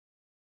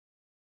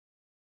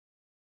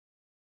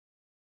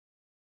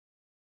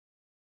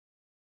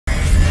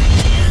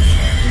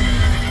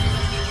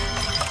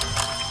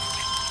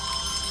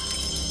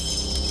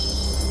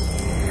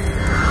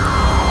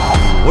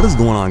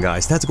going on,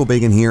 guys? Tactical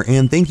Bacon here,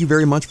 and thank you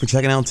very much for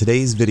checking out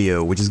today's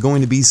video, which is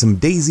going to be some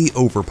DayZ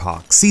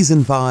Overpoch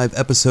Season 5,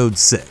 Episode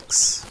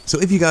 6. So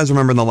if you guys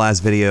remember in the last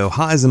video,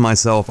 Highs and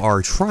myself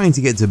are trying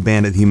to get to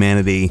Bandit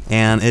humanity,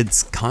 and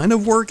it's kind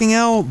of working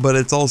out, but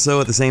it's also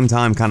at the same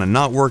time kind of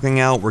not working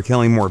out. We're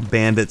killing more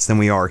bandits than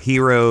we are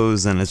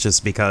heroes, and it's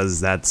just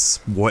because that's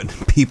what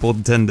people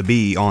tend to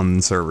be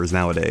on servers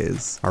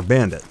nowadays, are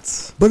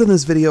bandits. But in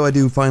this video, I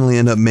do finally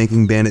end up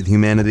making Bandit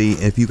humanity.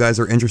 If you guys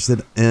are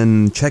interested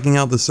in checking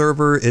out the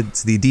server,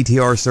 it's the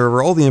DTR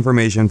server. All the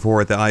information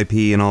for it, the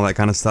IP and all that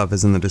kind of stuff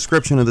is in the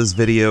description of this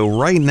video.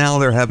 Right now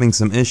they're having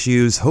some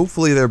issues.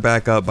 Hopefully they're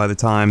back up by the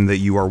time that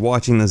you are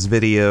watching this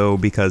video,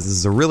 because this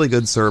is a really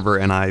good server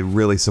and I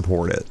really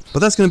support it. But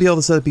that's going to be all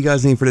the setup you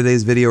guys need for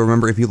today's video.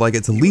 Remember, if you like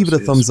it, to leave it a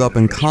thumbs up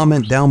and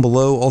comment down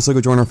below. Also go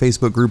join our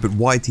Facebook group at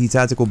YT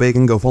Tactical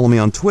Bacon. Go follow me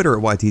on Twitter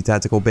at YT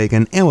Tactical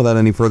Bacon. And without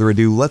any further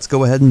ado, let's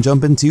go ahead and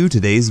jump into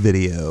today's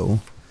video.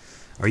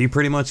 Are you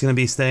pretty much going to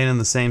be staying in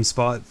the same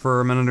spot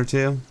for a minute or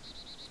two?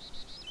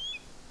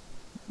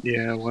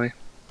 Yeah, why?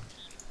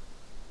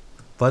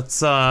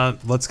 Let's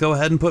go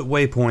ahead and put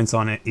waypoints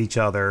on each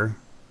other,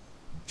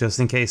 just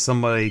in case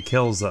somebody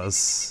kills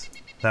us.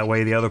 That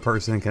way the other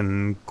person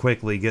can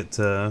quickly get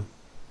to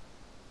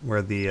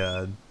where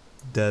the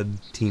dead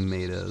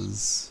teammate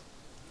is.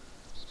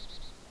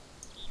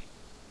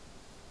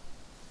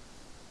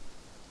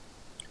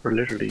 We're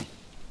literally...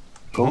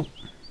 Oh.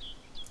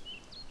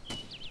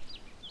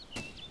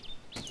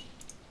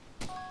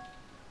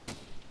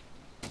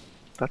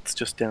 That's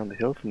just down the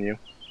hill from you.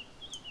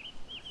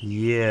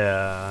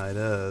 Yeah, it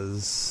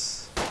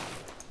is.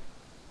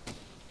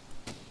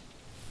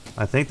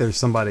 I think there's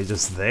somebody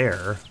just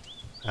there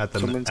at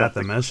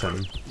the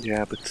mission.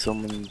 Yeah, but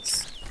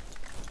someone's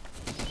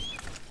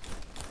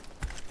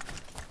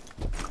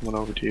coming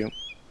over to you.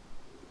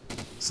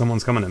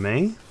 Someone's coming to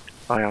me?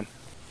 I am.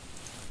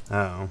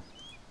 Oh.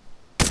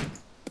 Did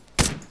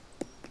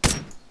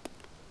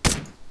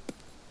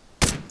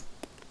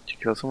you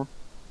kill someone?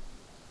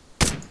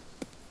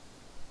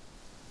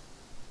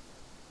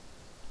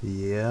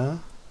 Yeah.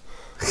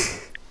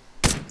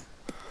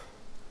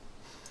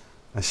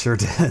 I sure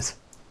did.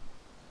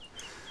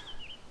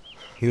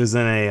 He was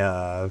in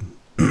a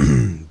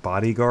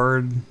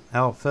bodyguard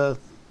outfit.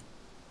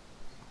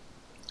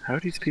 How are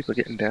these people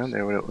getting down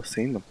there without us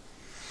seeing them?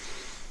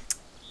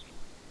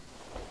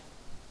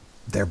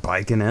 They're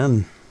biking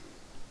in.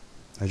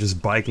 They're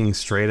just biking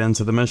straight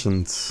into the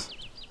missions.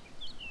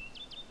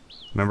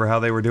 Remember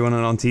how they were doing it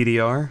on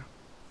TDR?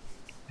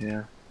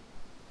 Yeah.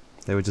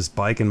 They would just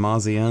bike and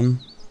mozzie in.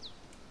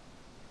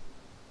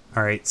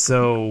 Alright,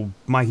 so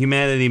my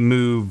humanity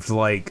moved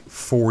like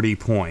 40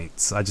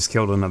 points. I just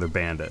killed another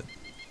bandit.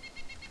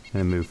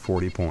 And it moved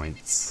 40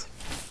 points.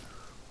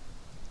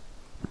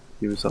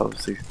 He was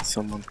obviously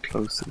someone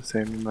close to the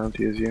same amount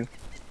as you.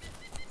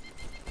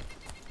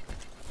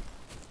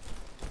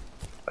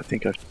 I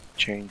think I've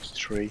changed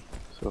 3,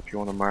 so if you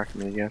want to mark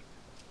me again.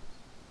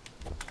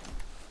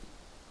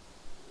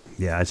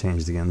 Yeah, I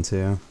changed again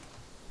too.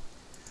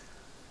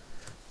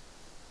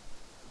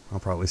 I'll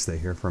probably stay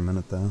here for a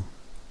minute though.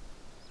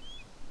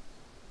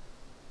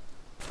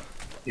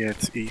 Yeah,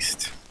 it's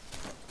east.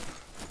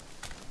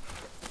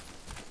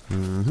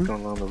 Mm-hmm.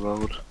 Going along the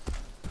road.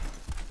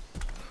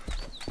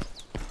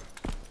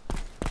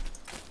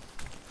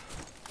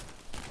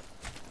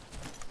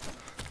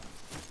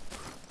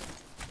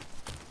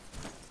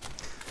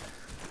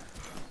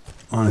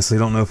 Honestly,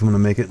 don't know if I'm gonna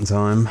make it in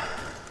time.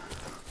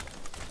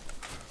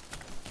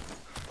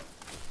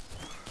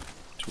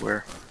 To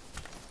where?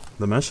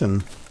 The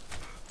mission.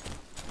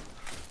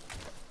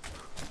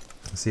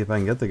 Let's see if I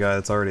can get the guy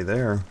that's already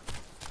there.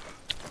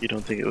 You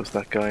don't think it was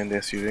that guy in the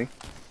SUV?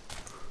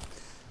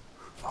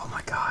 Oh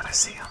my god, I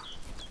see him.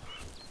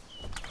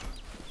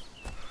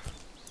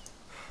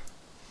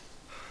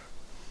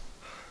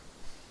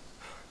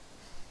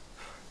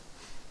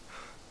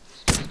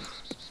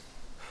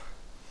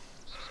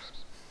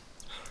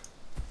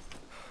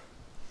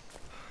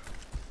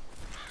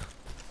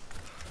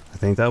 I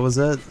think that was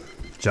it.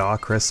 Jaw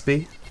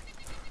crispy.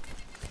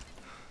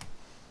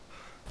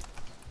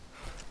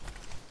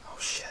 Oh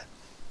shit.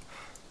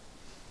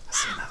 I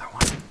see another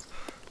one.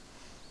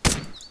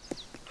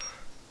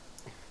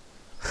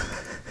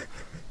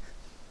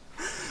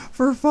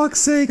 For fuck's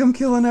sake, I'm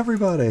killing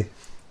everybody.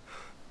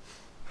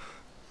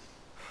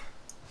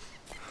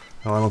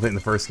 Oh, I don't think the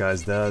first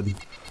guy's dead.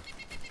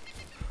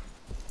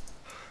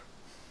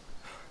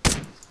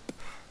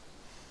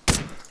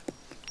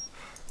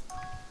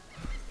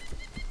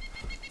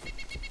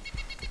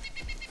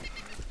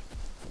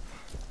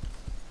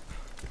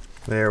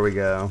 There we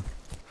go.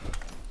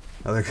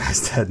 Other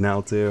guy's dead now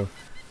too.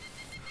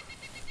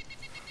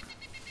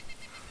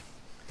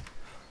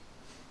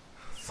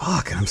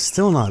 Fuck, and I'm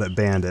still not at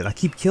Bandit. I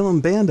keep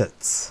killing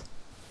bandits.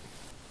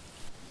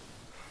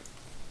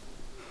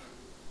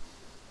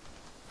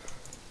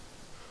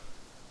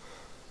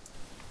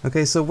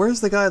 Okay, so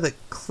where's the guy that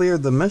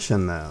cleared the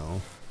mission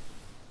though?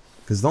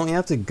 Because don't you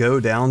have to go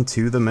down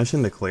to the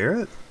mission to clear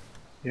it?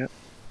 Yep.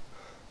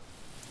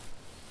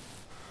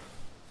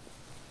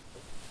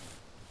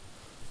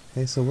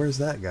 Okay, so where's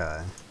that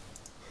guy?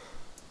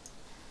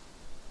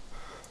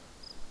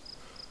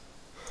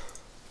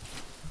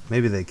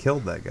 Maybe they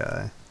killed that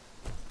guy.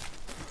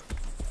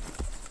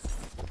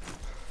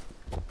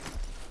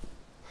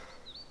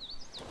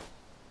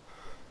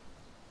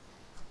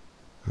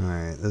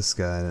 Alright, this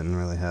guy didn't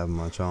really have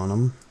much on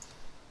him.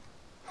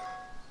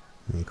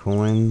 Any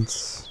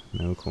coins?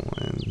 No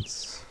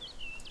coins.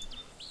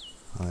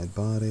 Hide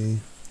body.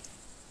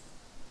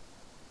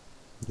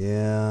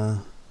 Yeah.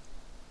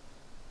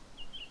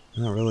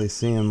 Not really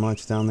seeing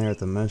much down there at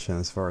the mission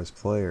as far as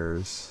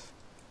players.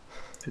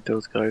 Did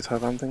those guys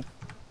have anything?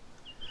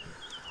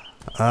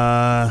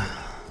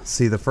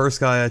 See, the first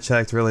guy I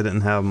checked really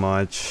didn't have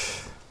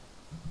much.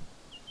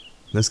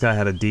 This guy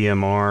had a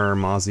DMR,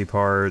 Mozzie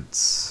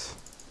parts.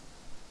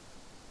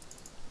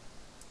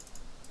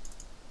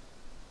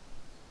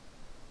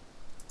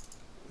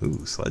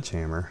 Ooh,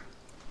 sledgehammer.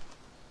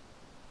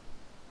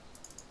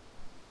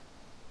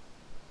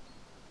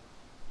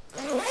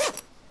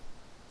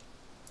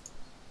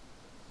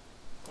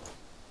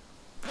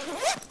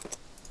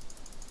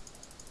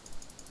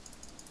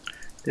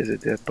 There's a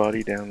dead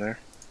body down there.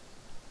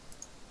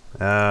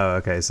 Oh,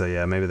 okay, so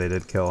yeah, maybe they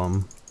did kill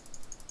him.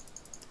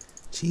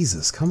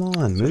 Jesus, come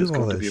on, move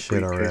all this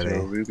shit already.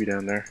 There's a ruby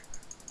down there.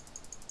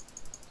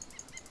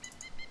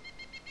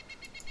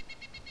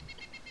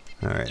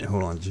 Alright,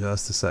 hold on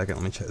just a second.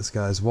 Let me check this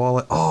guy's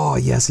wallet. Oh,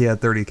 yes, he had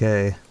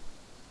 30k.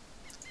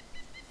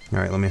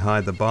 Alright, let me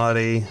hide the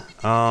body.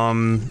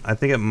 I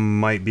think it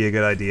might be a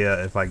good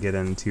idea if I get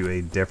into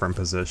a different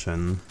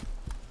position.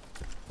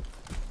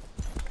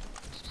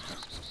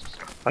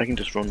 I can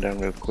just run down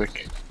real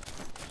quick.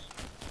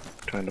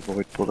 Trying to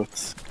avoid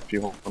bullets. If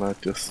you want to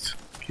just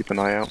keep an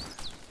eye out.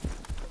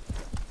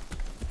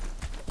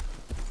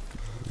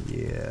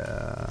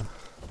 Yeah.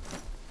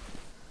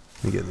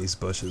 Let me get in these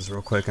bushes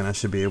real quick and I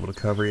should be able to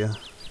cover you.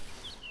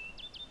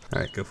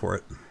 Alright, go for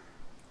it.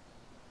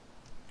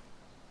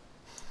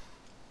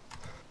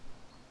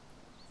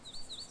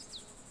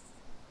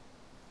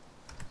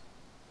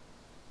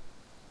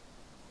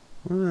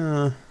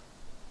 A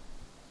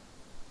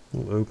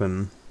little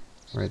open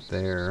right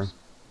there.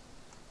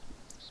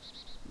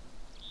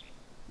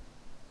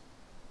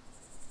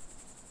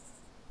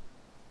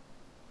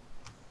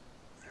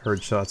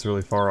 Heard shots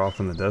really far off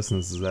in the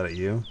distance. Is that at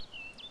you?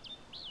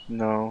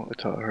 No,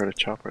 I thought I heard a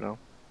chopper though.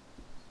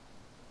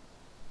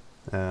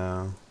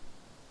 Yeah.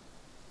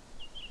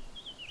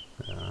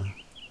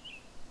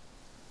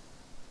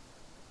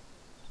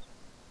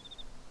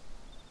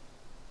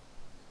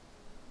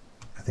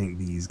 I think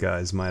these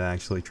guys might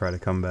actually try to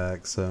come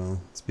back, so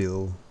let's be a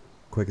little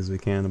quick as we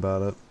can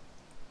about it.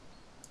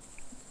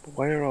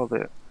 Why are all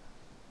the...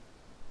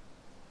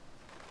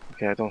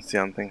 Okay, I don't see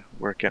anything.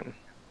 We're getting...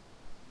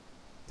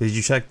 Did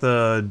you check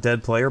the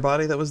dead player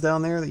body that was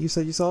down there that you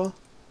said you saw?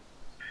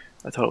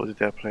 I thought it was a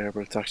dead player,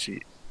 but it's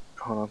actually...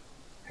 Hold on.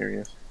 Here he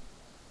is.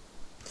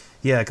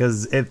 Yeah,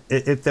 because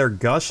if they're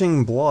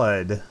gushing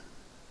blood,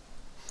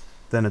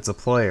 then it's a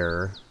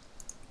player.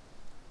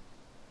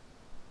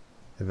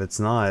 If it's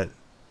not...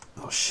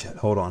 Oh shit,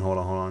 hold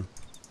on.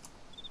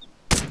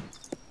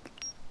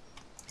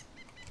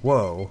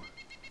 Whoa.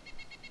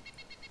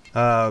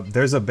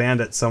 There's a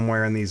bandit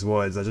somewhere in these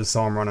woods. I just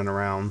saw him running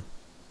around.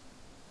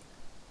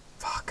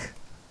 Fuck.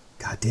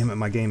 God damn it,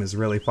 my game is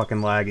really fucking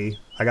laggy.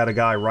 I got a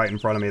guy right in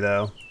front of me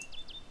though.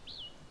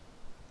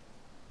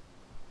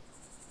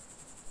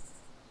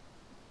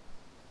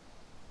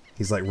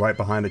 He's like right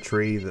behind a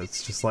tree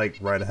that's just like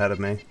right ahead of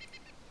me.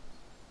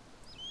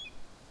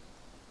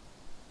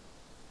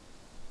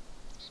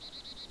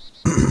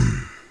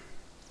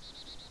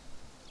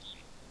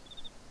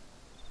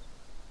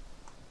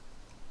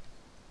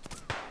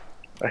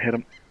 I hit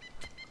him.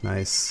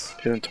 Nice.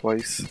 Hit him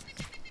twice.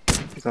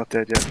 He's not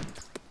dead yet.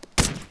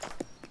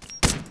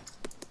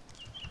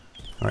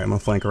 Alright, I'm gonna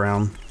flank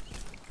around.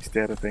 He's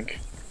dead, I think.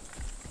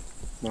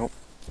 Nope.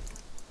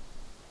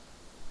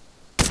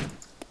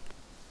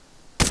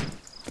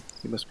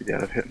 He must be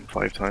dead. I've hit him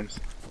 5 times.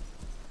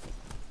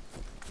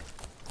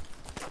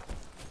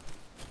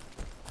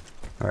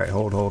 Alright,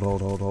 hold.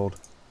 Alright.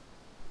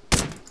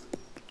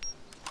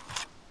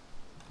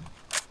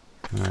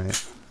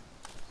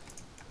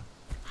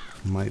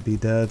 Might be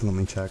dead. Let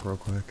me check real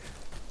quick.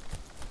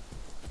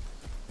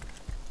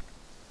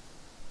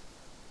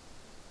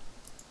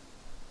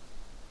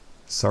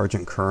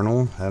 Sergeant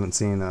Colonel? I haven't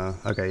seen,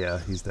 okay, yeah,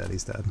 he's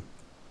dead.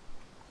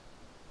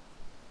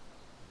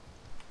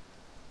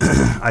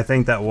 I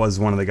think that was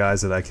one of the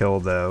guys that I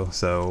killed, though,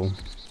 so...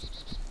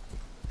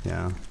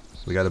 Yeah,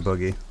 we got a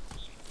boogie.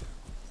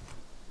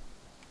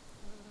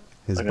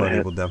 His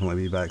buddy will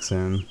definitely be back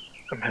soon.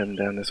 I'm heading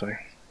down this way.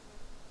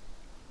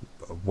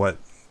 What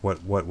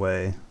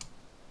way?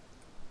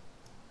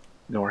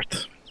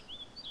 North.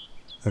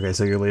 Okay,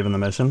 so you're leaving the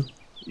mission?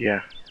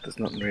 Yeah, there's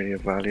nothing really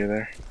of value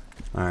there.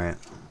 Alright.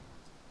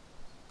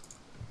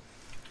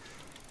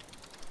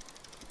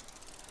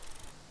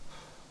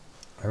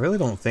 I really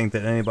don't think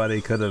that anybody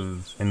could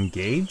have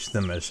engaged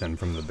the mission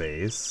from the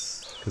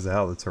base because of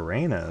how the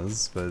terrain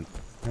is, but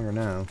never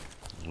know.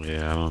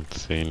 Yeah, I don't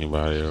see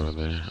anybody over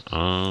there.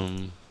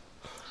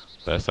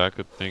 Best I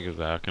could think is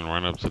that I can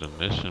run up to the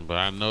mission, but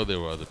I know there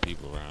were other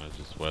people around. It's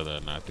just whether or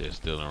not they're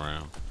still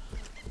around.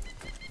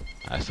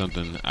 I have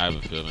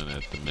a feeling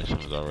that the mission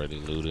was already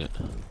looted.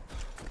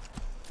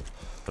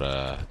 But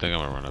I think I'm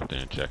gonna run up there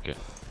and check it.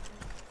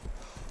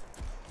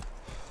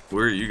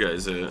 Where are you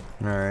guys at?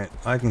 Alright,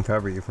 I can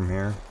cover you from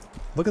here.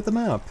 Look at the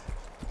map.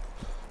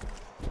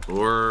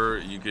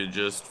 Or you could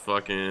just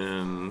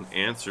fucking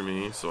answer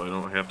me so I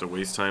don't have to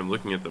waste time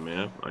looking at the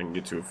map. I can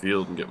get to a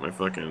field and get my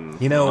fucking...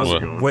 You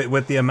know,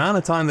 with the amount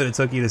of time that it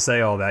took you to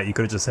say all that, you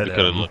could have just hit it. You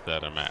could have looked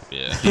at a map,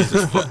 yeah.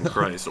 Jesus fucking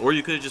Christ. Or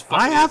you could have just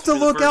fucking... I have to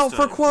look out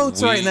for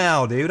quotes right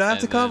now, dude. I have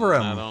to cover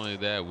them. Not only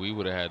that, we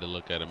would have had to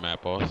look at a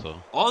map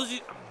also. All you...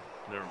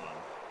 Never mind.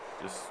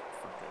 Just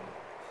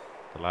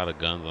fucking... A lot of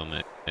guns on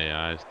the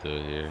AI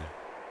still here.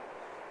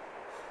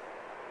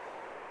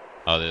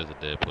 Oh, there's a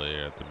dead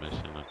player at the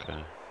mission,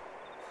 okay.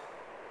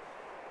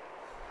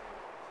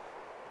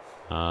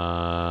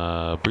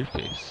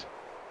 Briefcase.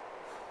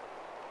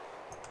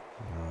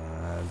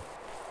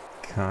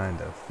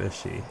 Kind of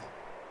fishy.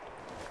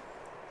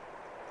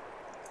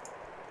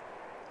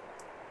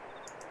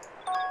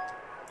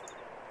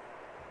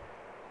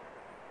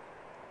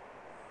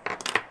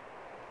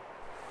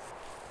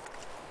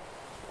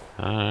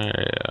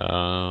 Alright,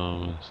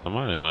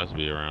 somebody must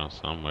be around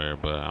somewhere,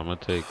 but I'm gonna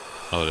take...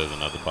 Oh, there's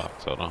another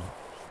box, hold on.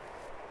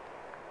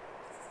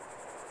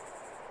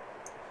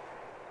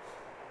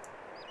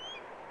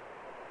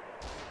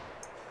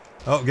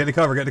 Oh, get to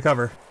cover, get to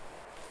cover.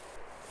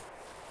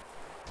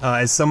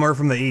 It's somewhere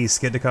from the east,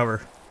 get to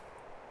cover.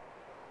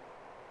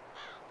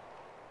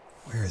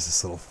 Where is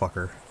this little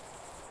fucker?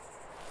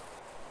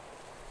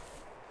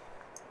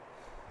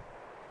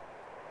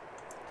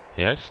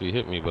 He actually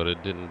hit me, but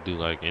it didn't do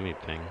like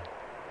anything.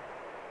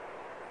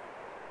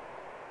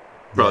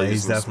 Yeah,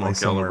 he's definitely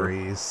somewhere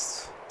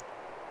east.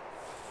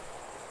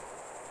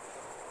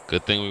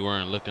 Good thing we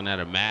weren't looking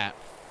at a map.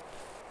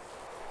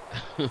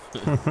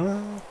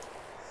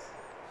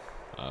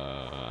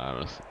 I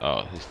don't.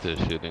 Oh, he's still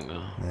shooting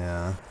though.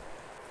 Yeah.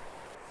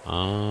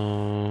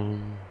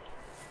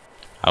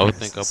 I would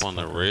think up on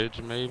the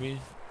ridge maybe.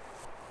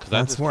 Cause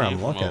that's where I'm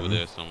from looking. Over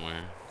there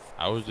somewhere.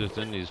 I was just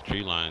in these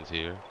tree lines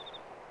here.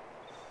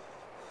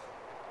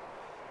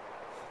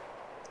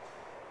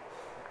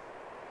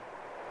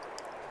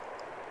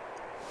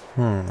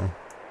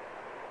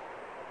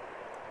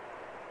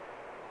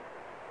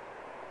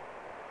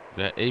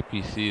 That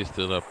APC is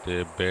still up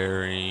there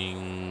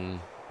bearing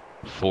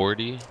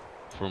 40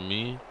 for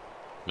me.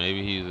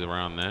 Maybe he's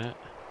around that.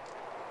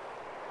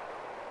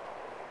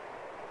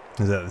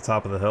 Is that at the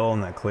top of the hill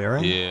in that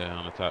clearing? Yeah,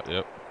 on the top,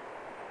 yep.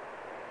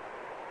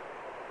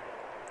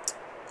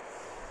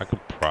 I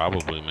could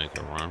probably make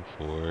a run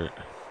for it.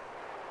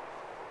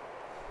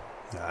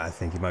 I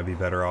think you might be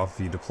better off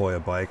if you deploy a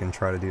bike and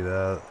try to do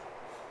that.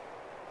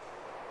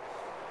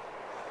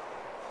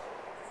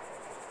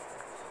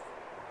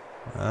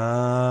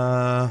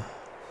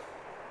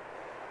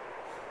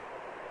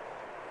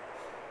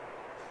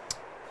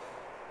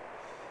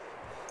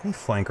 Let me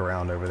flank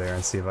around over there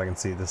and see if I can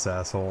see this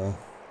asshole.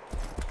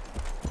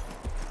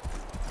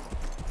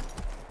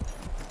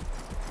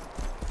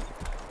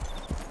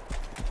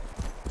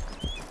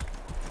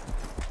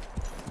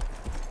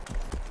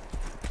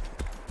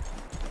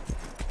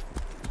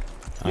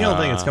 You don't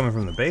think it's coming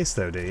from the base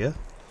though, do you?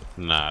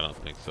 Nah, I don't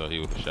think so. He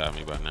would have shot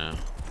me by now.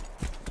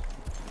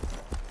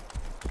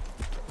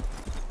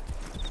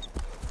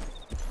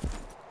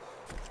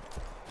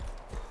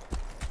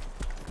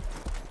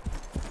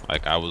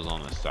 Like, I was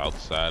on the south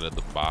side of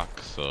the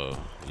box, so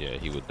yeah,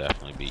 he would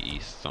definitely be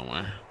east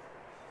somewhere.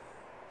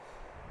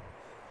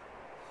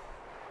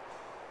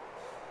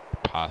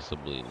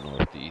 Possibly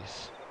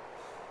northeast.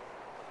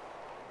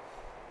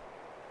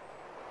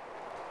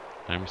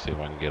 Let me see if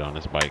I can get on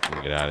this bike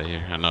and get out of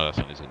here. I know that's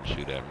when he's going to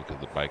shoot at me because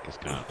the bike is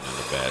kind of in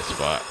a bad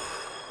spot.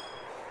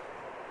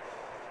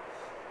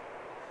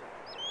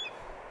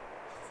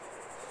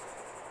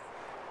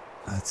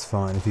 That's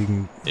fine if you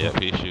can.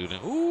 Yep, he's shooting.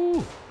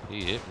 Ooh,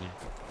 he hit me.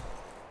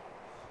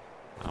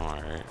 I'm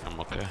alright. I'm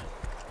okay.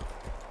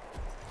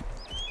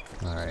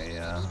 Alright,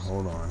 yeah.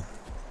 Hold on.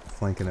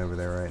 Flanking over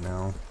there right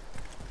now.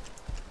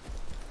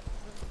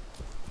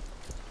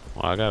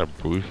 Well, I got a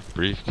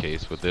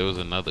briefcase, but there was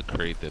another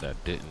crate that I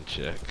didn't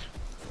check.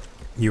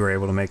 You were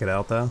able to make it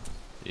out though?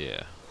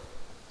 Yeah.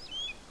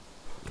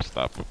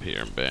 Stop up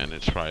here and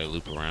bandage. Try to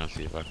loop around,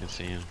 see if I can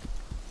see him.